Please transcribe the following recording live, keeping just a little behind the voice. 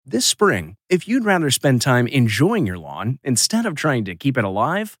This spring, if you'd rather spend time enjoying your lawn instead of trying to keep it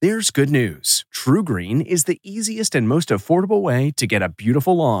alive, there's good news. TruGreen is the easiest and most affordable way to get a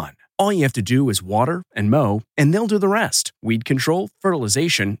beautiful lawn. All you have to do is water and mow, and they'll do the rest. Weed control,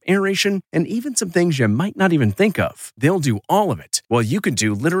 fertilization, aeration, and even some things you might not even think of. They'll do all of it, while you can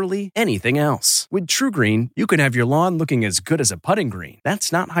do literally anything else. With TruGreen, you can have your lawn looking as good as a putting green.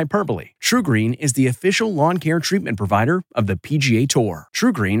 That's not hyperbole. TruGreen is the official lawn care treatment provider of the PGA Tour.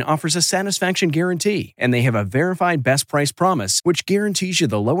 TruGreen offers a satisfaction guarantee, and they have a verified best price promise, which guarantees you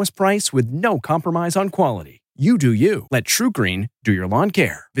the lowest price with no compromise on quality. You do you. Let TruGreen do your lawn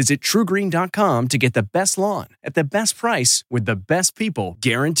care. Visit TruGreen.com to get the best lawn at the best price with the best people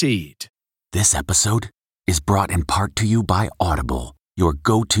guaranteed. This episode is brought in part to you by Audible, your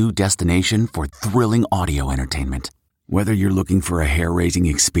go-to destination for thrilling audio entertainment. Whether you're looking for a hair-raising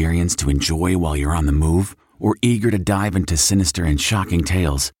experience to enjoy while you're on the move or eager to dive into sinister and shocking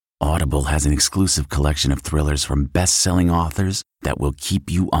tales, Audible has an exclusive collection of thrillers from best-selling authors that will keep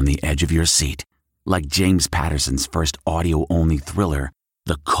you on the edge of your seat. Like James Patterson's first audio-only thriller,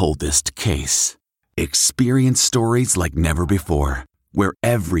 The Coldest Case. Experience stories like never before, where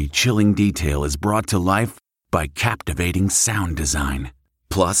every chilling detail is brought to life by captivating sound design.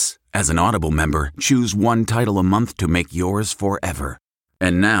 Plus, as an Audible member, choose one title a month to make yours forever.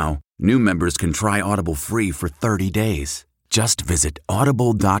 And now, new members can try Audible free for 30 days. Just visit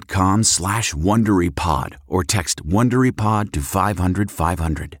audible.com/WonderyPod or text WonderyPod to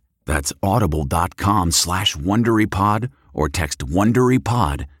 500-500. That's audible.com/WonderyPod or text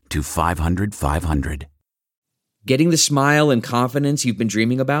WonderyPod to 500-500. Getting the smile and confidence you've been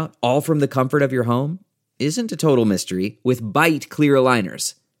dreaming about, all from the comfort of your home, isn't a total mystery with Byte clear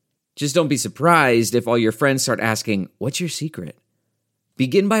aligners. Just don't be surprised if all your friends start asking, "What's your secret?"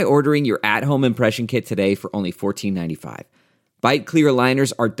 Begin by ordering your at-home impression kit today for only $14.95. Byte clear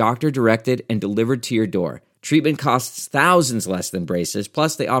aligners are doctor-directed and delivered to your door. Treatment costs thousands less than braces,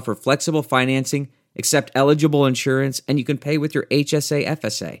 plus they offer flexible financing, accept eligible insurance, and you can pay with your HSA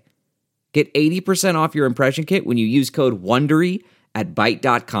FSA. Get 80% off your impression kit when you use code WONDERY at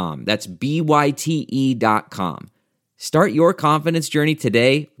Byte.com. That's BYTE.com. Start your confidence journey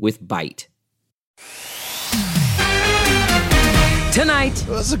today with Byte. Tonight,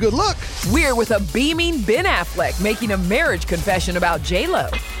 Well, that's a good look. we're with a beaming Ben Affleck making a marriage confession about J-Lo.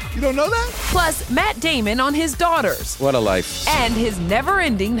 You don't know that? Plus, Matt Damon on his daughters. What a life. And his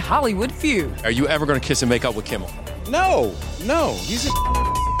never-ending Hollywood feud. Are you ever going to kiss and make up with Kimmel? No, he's a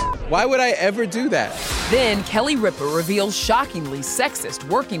Why would I ever do that? Then Kelly Ripa reveals shockingly sexist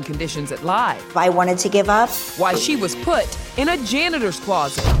working conditions at Live. I wanted to give up. Why she was put in a janitor's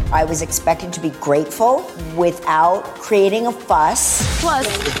closet. I was expected to be grateful without creating a fuss. Plus,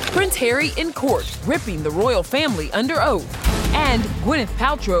 Prince Harry in court, ripping the royal family under oath. And Gwyneth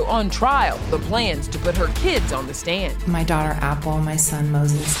Paltrow on trial, the plans to put her kids on the stand. My daughter Apple, my son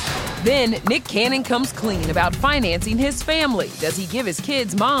Moses. Then Nick Cannon comes clean about financing his family. Does he give his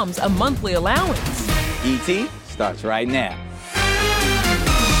kids' moms a monthly allowance? E.T. starts right now.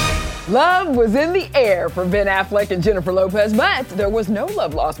 Love was in the air for Ben Affleck and Jennifer Lopez, but there was no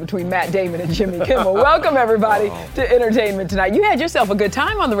love lost between Matt Damon and Jimmy Kimmel. Welcome, everybody, to Entertainment Tonight. You had yourself a good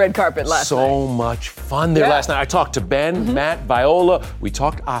time on the red carpet last night. So much fun there last night. I talked to Ben, Matt, Viola. We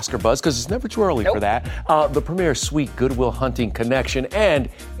talked Oscar buzz, because it's never too early for that. The premiere Sweet Good Will Hunting Connection and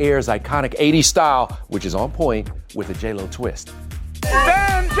Air's iconic 80s style, which is on point with a J-Lo twist.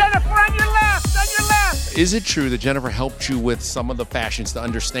 Ben, Jennifer, on your left, on your left. Is it true that Jennifer helped you with some of the fashions to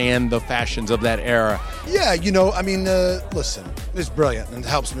understand the fashions of that era? Yeah, listen, it's brilliant and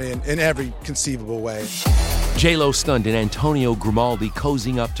helps me in every conceivable way. J-Lo stunned in Antonio Grimaldi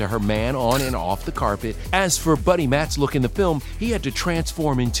cozying up to her man on and off the carpet. As for Buddy Matt's look in the film, he had to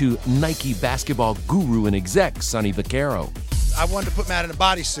transform into Nike basketball guru and exec Sonny Vaccaro. I wanted to put Matt in a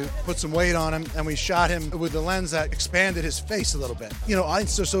bodysuit, put some weight on him, and we shot him with a lens that expanded his face a little bit. I'm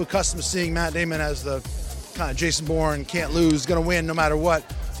so accustomed to seeing Matt Damon as the kind of Jason Bourne, can't lose, gonna win no matter what.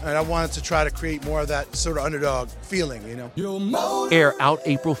 And I wanted to try to create more of that sort of underdog feeling, Air, out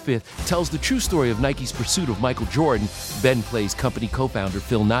April 5th, tells the true story of Nike's pursuit of Michael Jordan. Ben plays company co-founder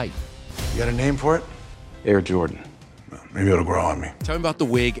Phil Knight. You got a name for it? Air Jordan. Well, maybe it'll grow on me. Tell me about the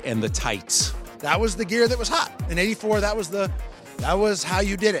wig and the tights. That was the gear that was hot. In '84, that was how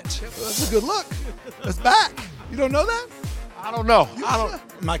you did it. That's a good look. It's back. You don't know that? I don't know.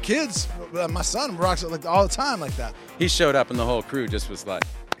 My kids, my son rocks it like all the time like that. He showed up and the whole crew just was like...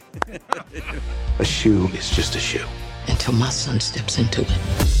 A shoe is just a shoe. Until my son steps into it.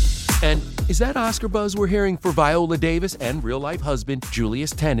 And is that Oscar buzz we're hearing for Viola Davis and real-life husband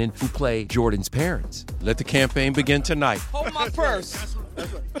Julius Tenen, who play Jordan's parents? Let the campaign begin tonight. Hold my purse.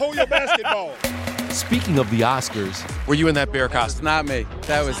 Hold your basketball. Speaking of the Oscars, were you in that bear costume? Not me.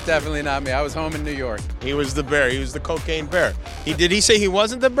 That was definitely not me. I was home in New York. He was the bear. He was the cocaine bear. Did he say he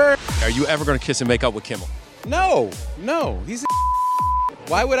wasn't the bear? Are you ever going to kiss and make up with Kimmel? No. He's a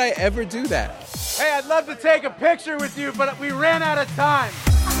Why would I ever do that? Hey, I'd love to take a picture with you, but we ran out of time.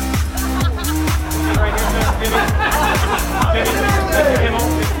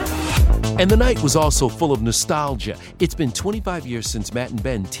 And the night was also full of nostalgia. It's been 25 years since Matt and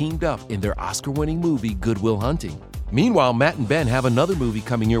Ben teamed up in their Oscar-winning movie, Good Will Hunting. Meanwhile, Matt and Ben have another movie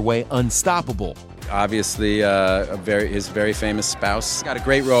coming your way, Unstoppable. Obviously, his very famous spouse got a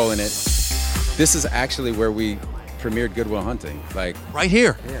great role in it. This is actually where we premiered Good Will Hunting. Right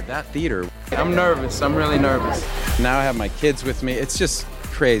here. Yeah, that theater. I'm nervous. I'm really nervous. Now I have my kids with me. It's just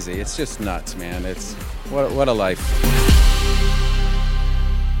crazy. It's just nuts, man. It's what a life.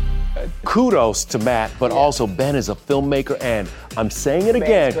 Kudos to Matt, but also Ben is a filmmaker, and I'm saying it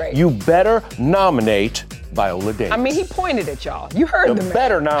again, you better nominate Viola Davis. I mean, he pointed at y'all. You heard the man.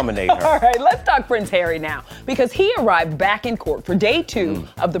 Better nominate her. All right, let's talk Prince Harry now, because he arrived back in court for day 2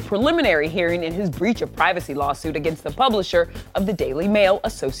 of the preliminary hearing in his breach of privacy lawsuit against the publisher of the Daily Mail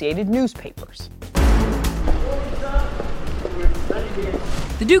Associated Newspapers.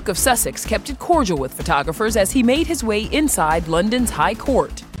 The Duke of Sussex kept it cordial with photographers as he made his way inside London's High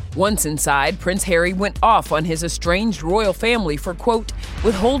Court. Once inside, Prince Harry went off on his estranged royal family for, quote,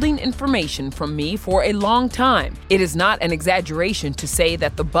 withholding information from me for a long time. It is not an exaggeration to say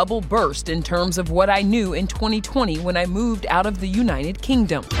that the bubble burst in terms of what I knew in 2020 when I moved out of the United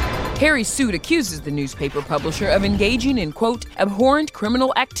Kingdom. Harry's suit accuses the newspaper publisher of engaging in, quote, abhorrent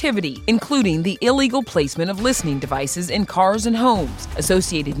criminal activity, including the illegal placement of listening devices in cars and homes.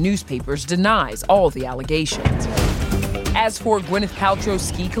 Associated Newspapers denies all the allegations. As for Gwyneth Paltrow's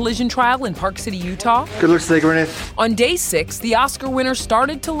ski collision trial in Park City, Utah, good looks today, Gwyneth. On day 6, the Oscar winner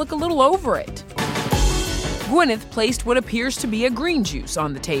started to look a little over it. Gwyneth placed what appears to be a green juice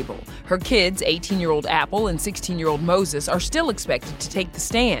on the table. Her kids, 18-year-old Apple and 16-year-old Moses, are still expected to take the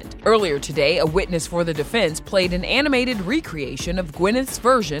stand. Earlier today, a witness for the defense played an animated recreation of Gwyneth's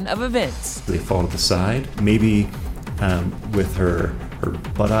version of events. They fall to the side, maybe with her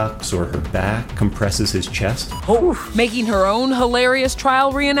buttocks or her back, compresses his chest. Making her own hilarious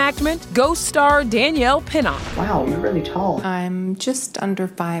trial reenactment, Ghost star Danielle Pinnock. Wow, you're really tall. I'm just under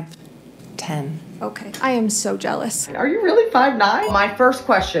 5'10". Okay, I am so jealous. Are you really 5'9"? My first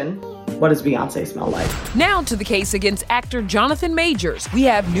question, what does Beyonce smell like? Now to the case against actor Jonathan Majors. We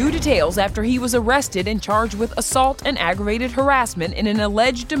have new details after he was arrested and charged with assault and aggravated harassment in an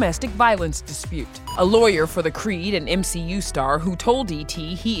alleged domestic violence dispute. A lawyer for the Creed and MCU star who told ET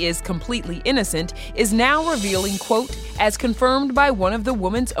he is completely innocent is now revealing, quote, as confirmed by one of the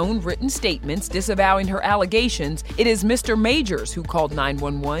woman's own written statements disavowing her allegations, it is Mr. Majors who called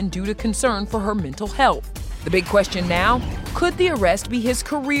 911 due to concern for her mental health. The big question now, could the arrest be his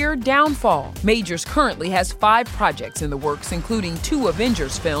career downfall? Majors currently has 5 projects in the works, including 2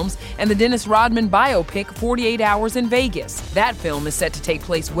 Avengers films and the Dennis Rodman biopic 48 Hours in Vegas. That film is set to take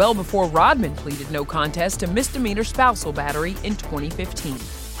place well before Rodman pleaded no contest to misdemeanor spousal battery in 2015.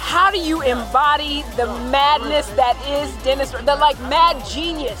 How do you embody the madness that is Dennis, the mad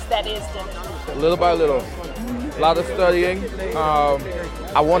genius that is Dennis? Little by little. A lot of studying.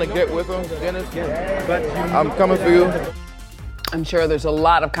 I want to get with him, Dennis. I'm coming for you. I'm sure there's a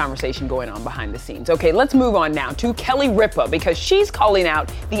lot of conversation going on behind the scenes. Okay, let's move on now to Kelly Ripa, because she's calling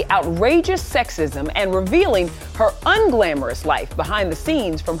out the outrageous sexism and revealing her unglamorous life behind the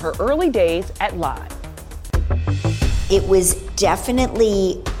scenes from her early days at Live. It was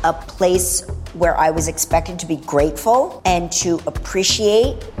definitely a place where I was expected to be grateful and to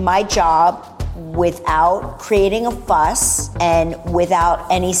appreciate my job without creating a fuss and without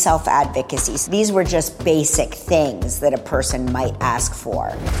any self-advocacy. These were just basic things that a person might ask for.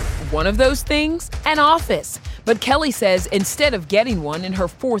 One of those things? An office. But Kelly says instead of getting one in her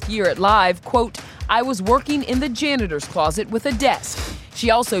 4th year at Live, quote, I was working in the janitor's closet with a desk. She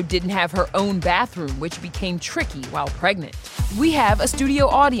also didn't have her own bathroom, which became tricky while pregnant. We have a studio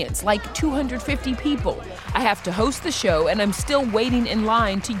audience, like 250 people. I have to host the show, and I'm still waiting in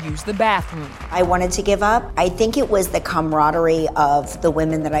line to use the bathroom. I wanted to give up. I think it was the camaraderie of the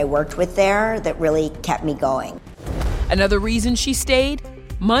women that I worked with there that really kept me going. Another reason she stayed?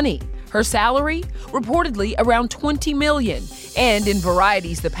 Money. Her salary? Reportedly around $20 million. And in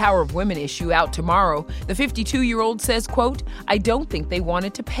Variety's The Power of Women issue out tomorrow, the 52-year-old says, quote, I don't think they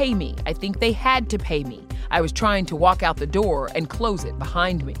wanted to pay me. I think they had to pay me. I was trying to walk out the door and close it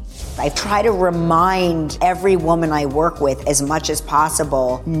behind me. I try to remind every woman I work with as much as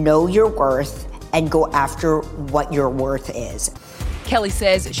possible, know your worth and go after what your worth is. Kelly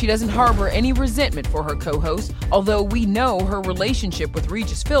says she doesn't harbor any resentment for her co-host, although we know her relationship with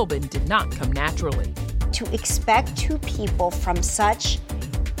Regis Philbin did not come naturally. To expect two people from such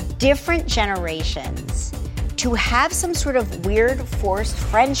different generations to have some sort of weird forced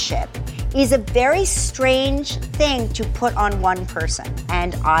friendship is a very strange thing to put on one person,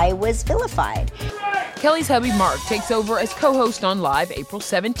 and I was vilified. Kelly's hubby Mark takes over as co-host on Live April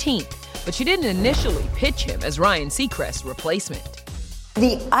 17th, but she didn't initially pitch him as Ryan Seacrest's replacement.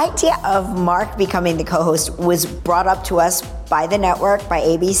 The idea of Mark becoming the co-host was brought up to us by the network, by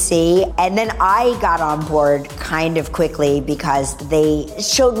ABC, and then I got on board kind of quickly because they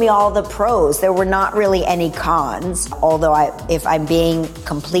showed me all the pros. There were not really any cons, although if I'm being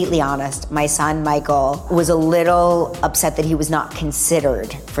completely honest, my son Michael was a little upset that he was not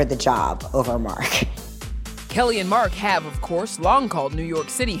considered for the job over Mark. Kelly and Mark have, of course, long called New York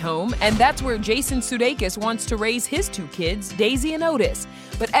City home, and that's where Jason Sudeikis wants to raise his two kids, Daisy and Otis.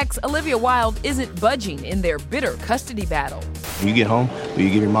 But ex Olivia Wilde isn't budging in their bitter custody battle. When you get home, will you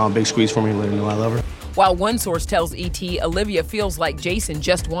give your mom a big squeeze for me and let her know I love her? While one source tells ET Olivia feels like Jason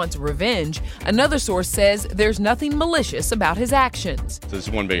just wants revenge, another source says there's nothing malicious about his actions. So it's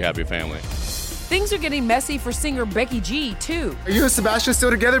one big happy family. Things are getting messy for singer Becky G, too. Are you and Sebastian still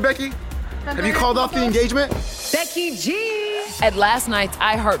together, Becky? Have you called off the engagement? Becky G! At last night's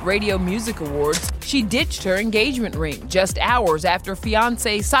iHeartRadio Music Awards, she ditched her engagement ring just hours after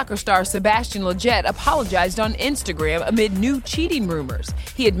fiancé soccer star Sebastian Lletget apologized on Instagram amid new cheating rumors.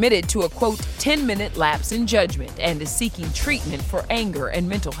 He admitted to a, quote, 10-minute lapse in judgment and is seeking treatment for anger and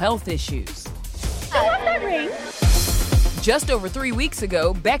mental health issues. I love that ring. Just over 3 weeks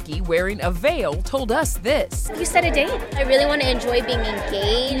ago, Becky, wearing a veil, told us this. You set a date. I really want to enjoy being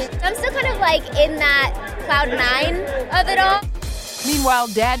engaged. I'm still kind of like in that cloud nine of it all. Meanwhile,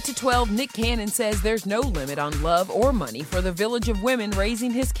 dad to 12 Nick Cannon says there's no limit on love or money for the village of women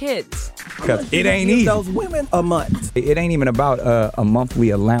raising his kids. Because it ain't easy. Those women a month. It ain't even about a monthly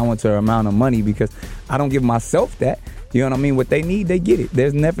allowance or amount of money because I don't give myself that. You know what I mean? What they need, they get it.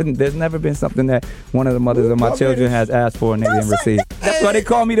 There's never been something that one of the mothers of my children has asked for and they didn't receive. That's why they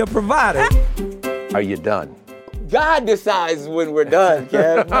call me the provider. Are you done? God decides when we're done,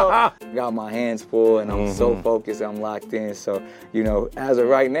 Kev. No. Got my hands full and I'm so focused, I'm locked in. So, as of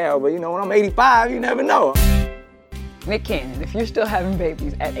right now, but when I'm 85, you never know. Nick Cannon, if you're still having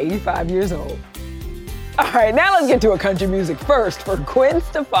babies at 85 years old. All right, now let's get to a country music first for Gwen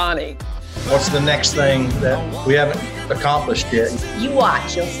Stefani. What's the next thing that we haven't accomplished yet? You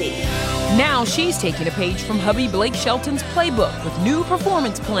watch, you'll see. Now she's taking a page from hubby Blake Shelton's playbook with new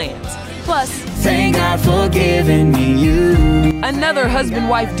performance plans. Plus, thank God for giving me you. Another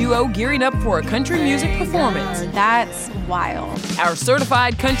husband-wife duo gearing up for a country music performance. That's wild. Our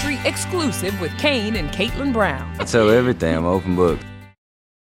certified country exclusive with Kane and Caitlin Brown. I tell everything, I'm open book.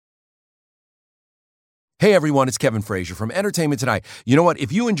 Hey everyone, it's Kevin Frazier from Entertainment Tonight. You know what?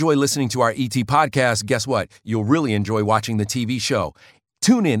 If you enjoy listening to our ET podcast, guess what? You'll really enjoy watching the TV show.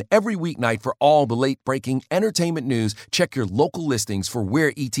 Tune in every weeknight for all the late-breaking entertainment news. Check your local listings for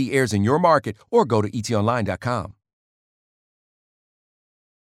where ET airs in your market or go to etonline.com.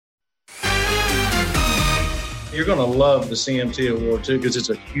 You're going to love the CMT Award, too, because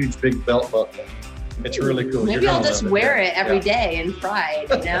it's a huge, big belt buckle. It's really cool. Maybe I'll just wear it every day in pride,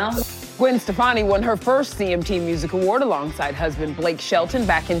 Gwen Stefani won her first CMT Music Award alongside husband Blake Shelton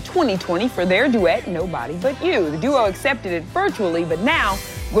back in 2020 for their duet, Nobody But You. The duo accepted it virtually, but now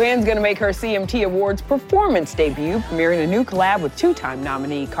Gwen's going to make her CMT Awards performance debut, premiering a new collab with two-time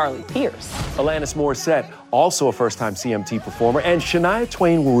nominee Carly Pearce. Alanis Morissette, also a first-time CMT performer, and Shania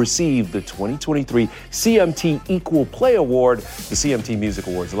Twain will receive the 2023 CMT Equal Play Award. The CMT Music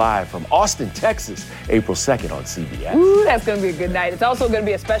Awards live from Austin, Texas, April 2nd on CBS. Ooh, that's going to be a good night. It's also going to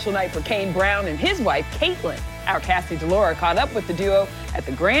be a special night for Kane Brown and his wife, Caitlin. Our Cassie DeLaura caught up with the duo at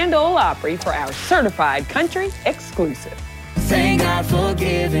the Grand Ole Opry for our certified country exclusive. Thank God for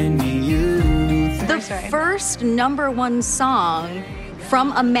giving me you. The first #1 song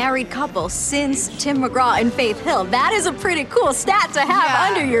from a married couple since Tim McGraw and Faith Hill. That is a pretty cool stat to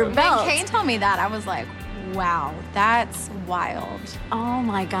have under your belt. When Kane told me that, I was like, wow, that's wild. Oh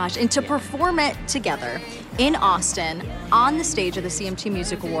my gosh. And to perform it together in Austin on the stage of the CMT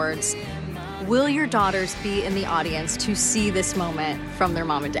Music Awards, will your daughters be in the audience to see this moment from their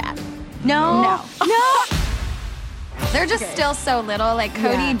mom and dad? No. They're just still so little. Like,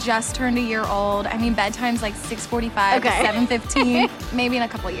 Cody just turned a year old. I mean, bedtime's like 6:45 to 7:15, maybe in a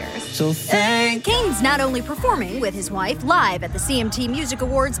couple years. So thank Kane's not only performing with his wife live at the CMT Music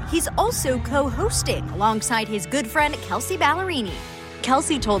Awards, he's also co-hosting alongside his good friend Kelsea Ballerini.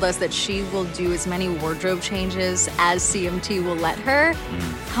 Kelsey told us that she will do as many wardrobe changes as CMT will let her.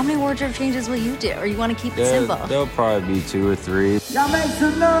 How many wardrobe changes will you do? Or you want to keep it simple? There'll probably be 2 or 3. Y'all make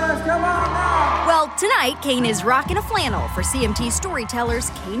some noise, come on now! Well, tonight, Kane is rocking a flannel for CMT storytellers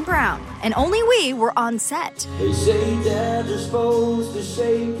Kane Brown. And only we were on set. They say dads are supposed to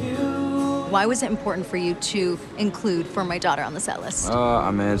shape you. Why was it important for you to include For My Daughter on the set list? I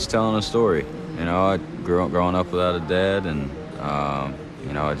mean, it's telling a story. You know, I growing up without a dad, and,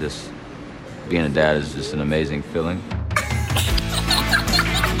 you know, being a dad is just an amazing feeling.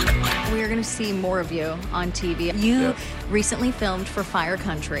 We are going to see more of you on TV. You recently filmed for Fire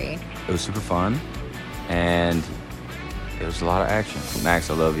Country. It was super fun, and it was a lot of action. Max,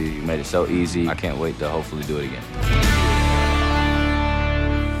 I love you. You made it so easy. I can't wait to hopefully do it again.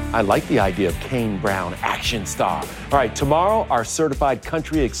 I like the idea of Kane Brown, action star. All right, tomorrow, our certified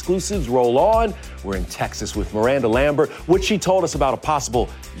country exclusives roll on. We're in Texas with Miranda Lambert. What she told us about a possible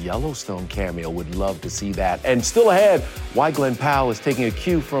Yellowstone cameo. Would love to see that. And still ahead, why Glenn Powell is taking a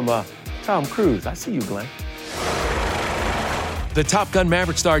cue from Tom Cruise. I see you, Glenn. The Top Gun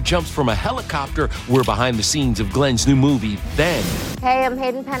Maverick star jumps from a helicopter. We're behind the scenes of Glenn's new movie, Then. Hey, I'm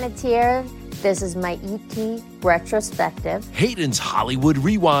Hayden Panettiere. This is my E.T. retrospective. Hayden's Hollywood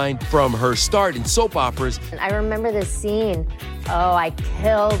rewind from her start in soap operas. I remember this scene. Oh, I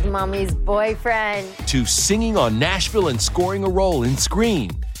killed Mommy's boyfriend. To singing on Nashville and scoring a role in Scream.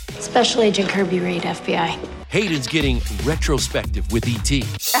 Special Agent Kirby Reed, FBI. Hayden's getting retrospective with E.T.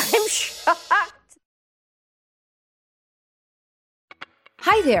 I'm shocked.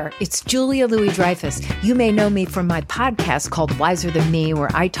 Hi there, it's Julia Louis-Dreyfus. You may know me from my podcast called Wiser Than Me,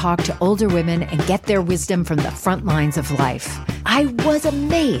 where I talk to older women and get their wisdom from the front lines of life. I was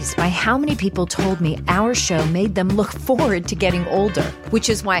amazed by how many people told me our show made them look forward to getting older, which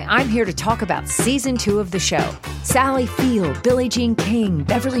is why I'm here to talk about season 2 of the show. Sally Field, Billie Jean King,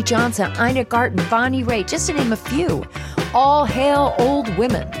 Beverly Johnson, Ina Garten, Bonnie Raitt, just to name a few. All hail old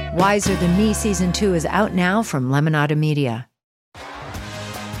women. Wiser Than Me season 2 is out now from Lemonada Media.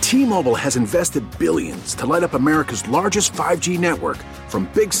 T-Mobile has invested billions to light up America's largest 5G network, from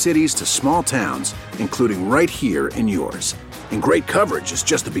big cities to small towns, including right here in yours. And great coverage is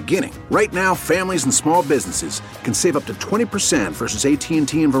just the beginning. Right now, families and small businesses can save up to 20% versus AT&T and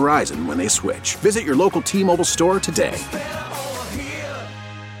Verizon when they switch. Visit your local T-Mobile store today.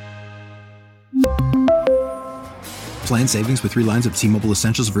 Plan savings with 3 lines of T-Mobile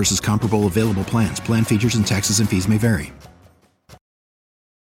Essentials versus comparable available plans. Plan features and taxes and fees may vary.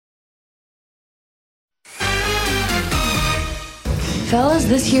 Fellas,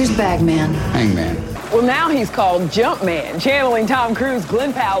 this year's Bagman. Hangman. Well, now he's called Jumpman. Channeling Tom Cruise,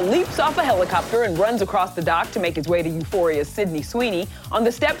 Glenn Powell leaps off a helicopter and runs across the dock to make his way to Euphoria's Sydney Sweeney on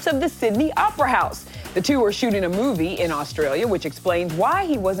the steps of the Sydney Opera House. The two are shooting a movie in Australia, which explains why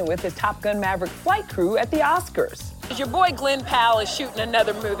he wasn't with his Top Gun Maverick flight crew at the Oscars. Your boy Glenn Powell is shooting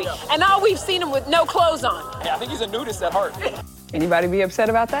another movie, and all we've seen him with no clothes on. Yeah, I think he's a nudist at heart. Anybody be upset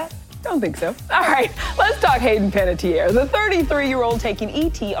about that? Don't think so. All right, let's talk Hayden Panettiere, the 33-year-old taking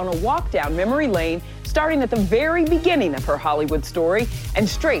E.T. on a walk down memory lane, starting at the very beginning of her Hollywood story and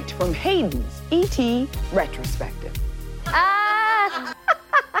straight from Hayden's E.T. retrospective.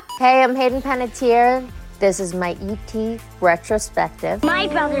 Hey, I'm Hayden Panettiere. This is my E.T. retrospective. My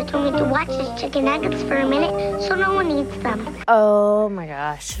brother told me to watch his chicken nuggets for a minute so no one eats them. Oh my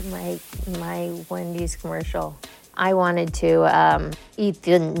gosh, my Wendy's commercial. I wanted to eat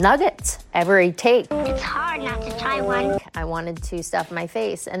the nuggets every take. It's hard not to try one. I wanted to stuff my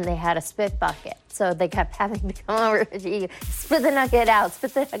face, and they had a spit bucket. So they kept having to come over to spit the nugget out,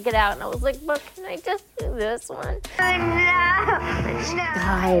 And I was like, but can I just do this one? Oh, no.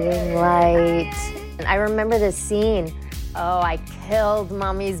 Guiding light. And I remember this scene. Oh, I killed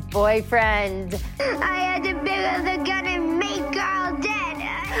Mommy's boyfriend. I had to pick up the gun and make Carl dead.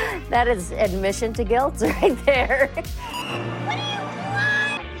 That is admission to guilt right there.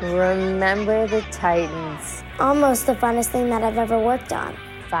 Remember the Titans. Almost the funnest thing that I've ever worked on.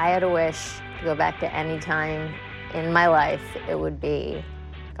 If I had a wish to go back to any time in my life, it would be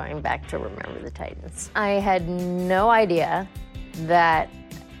going back to Remember the Titans. I had no idea that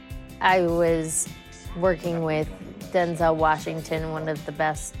I was working with Denzel Washington, one of the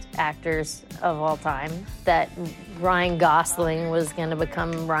best actors of all time, that Ryan Gosling was going to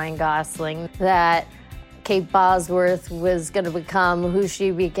become Ryan Gosling, that Kate Bosworth was going to become who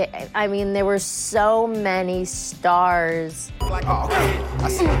she became. I mean, there were so many stars.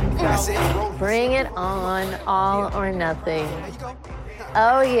 Bring it on, all or nothing.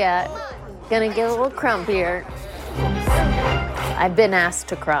 Oh yeah, gonna get a little crump here. I've been asked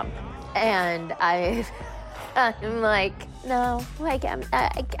to crump, and I'm like, No, like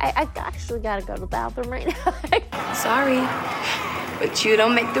I actually gotta go to the bathroom right now. Sorry, but you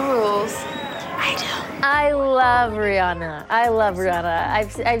don't make the rules. I do. I love Rihanna.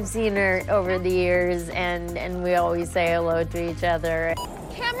 I've seen her over the years, and we always say hello to each other.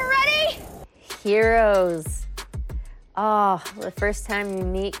 Camera ready? Heroes. Oh, the first time you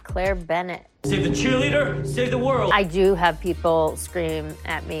meet Claire Bennett. Save the cheerleader, save the world. I do have people scream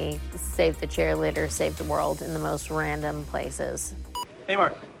at me, save the cheerleader, save the world, in the most random places. Hey,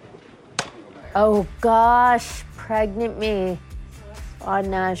 Mark. Oh gosh, Pregnant Me on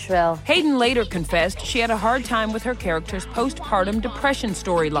Nashville. Hayden later confessed she had a hard time with her character's postpartum depression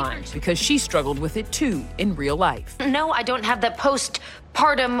storyline because she struggled with it too in real life. No, I don't have that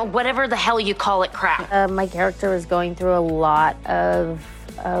postpartum, whatever the hell you call it, crap. My character was going through a lot of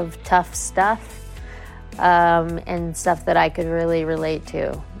tough stuff and stuff that I could really relate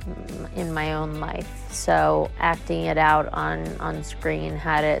to in my own life. So acting it out on screen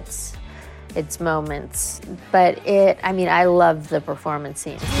had its moments. But I loved the performance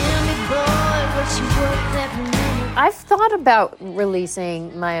scene. I've thought about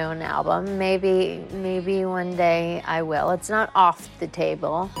releasing my own album. Maybe one day I will. It's not off the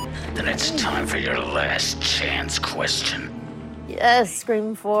table. Then it's time for your last chance question. Yes,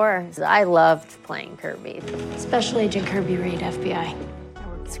 Scream 4. I loved playing Kirby. Special Agent Kirby Reed, FBI.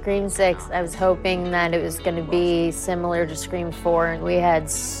 Scream 6, I was hoping that it was going to be similar to Scream 4, and we had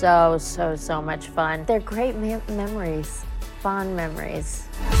so much fun. They're great memories, fond memories.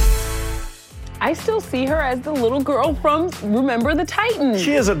 I still see her as the little girl from Remember the Titans.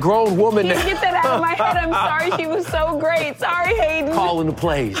 She is a grown woman now. Can't get that out of my head. I'm sorry. She was so great. Sorry, Hayden. Calling the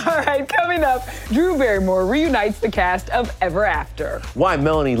plays. All right, coming up, Drew Barrymore reunites the cast of Ever After. Why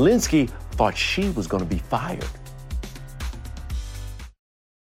Melanie Lynskey thought she was going to be fired.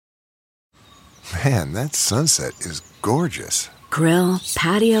 Man, that sunset is gorgeous. Grill,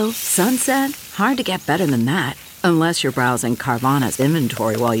 patio, sunset. Hard to get better than that. Unless you're browsing Carvana's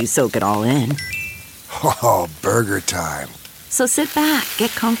inventory while you soak it all in. Oh, burger time. So sit back,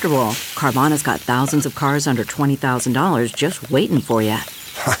 get comfortable. Carvana's got thousands of cars under $20,000 just waiting for you.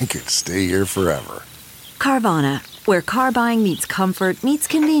 I could stay here forever. Carvana, where car buying meets comfort meets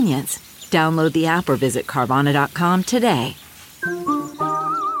convenience. Download the app or visit Carvana.com today.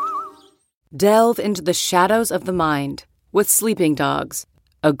 Delve into the shadows of the mind with Sleeping Dogs,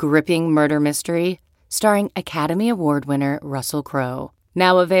 a gripping murder mystery starring Academy Award winner Russell Crowe.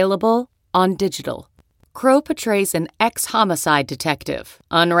 Now available on digital. Crowe portrays an ex-homicide detective,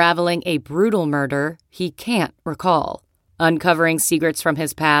 unraveling a brutal murder he can't recall. Uncovering secrets from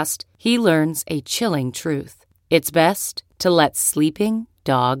his past, he learns a chilling truth. It's best to let sleeping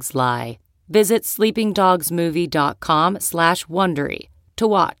dogs lie. Visit sleepingdogsmovie.com/Wondery to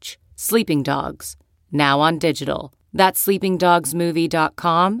watch Sleeping Dogs, now on digital. That's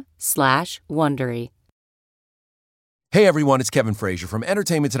sleepingdogsmovie.com/Wondery. Hey everyone, it's Kevin Frazier from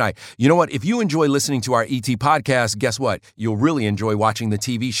Entertainment Tonight. You know what? If you enjoy listening to our ET podcast, guess what? You'll really enjoy watching the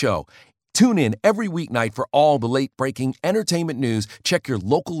TV show. Tune in every weeknight for all the late-breaking entertainment news. Check your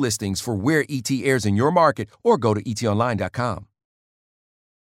local listings for where ET airs in your market or go to etonline.com.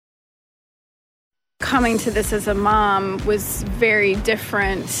 Coming to this as a mom was very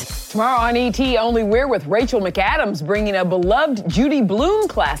different. Tomorrow on ET, Only We're with Rachel McAdams, bringing a beloved Judy Blume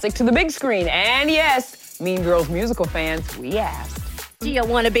classic to the big screen. And yes, Mean Girls musical fans, we asked. Do you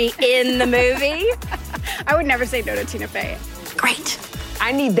want to be in the movie? I would never say no to Tina Fey. Great.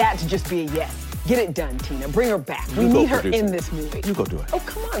 I need that to just be a yes. Get it done, Tina. Bring her back. We need her in this movie. You go do it. Oh,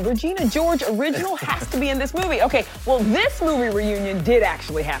 come on. Regina George original has to be in this movie. Okay, well, this movie reunion did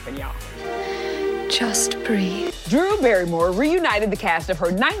actually happen, y'all. Just breathe. Drew Barrymore reunited the cast of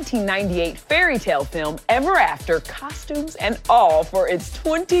her 1998 fairy tale film, Ever After, costumes and all, for its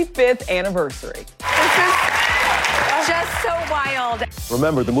 25th anniversary. Just so wild.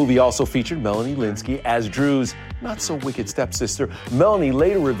 Remember, the movie also featured Melanie Lynskey as Drew's not-so-wicked stepsister. Melanie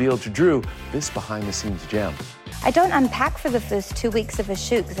later revealed to Drew this behind-the-scenes gem. I don't unpack for the first 2 weeks of a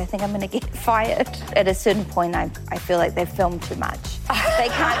shoot because I think I'm going to get fired. At a certain point, I feel like they've filmed too much. They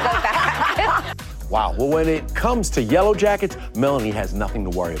can't go back. Wow, well, when it comes to Yellow Jackets, Melanie has nothing to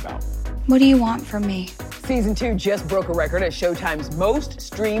worry about. What do you want from me? Season 2 just broke a record as Showtime's most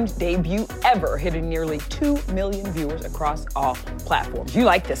streamed debut ever, hitting nearly 2 million viewers across all platforms. You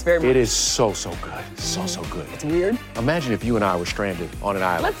like this very much. It is so good. So good. It's weird. Imagine if you and I were stranded on an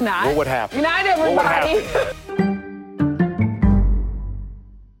island. Let's not. What would happen? Good night, everybody.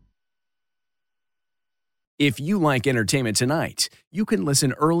 If you like Entertainment Tonight, you can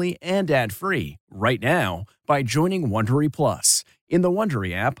listen early and ad-free right now by joining Wondery Plus in the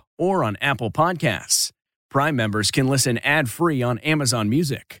Wondery app or on Apple Podcasts. Prime members can listen ad-free on Amazon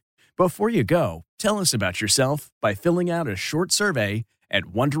Music. Before you go, tell us about yourself by filling out a short survey at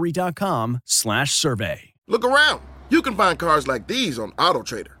Wondery.com/survey. Look around. You can find cars like these on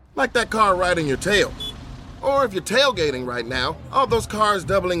AutoTrader, like that car riding your tail. Or if you're tailgating right now, all those cars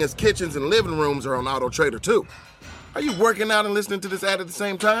doubling as kitchens and living rooms are on AutoTrader too. Are you working out and listening to this ad at the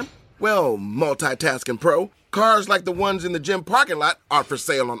same time? Well, multitasking pro, cars like the ones in the gym parking lot are for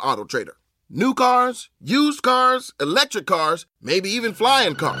sale on AutoTrader. New cars, used cars, electric cars, maybe even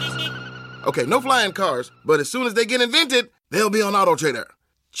flying cars. Okay, no flying cars, but as soon as they get invented, they'll be on AutoTrader.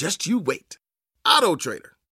 Just you wait. AutoTrader.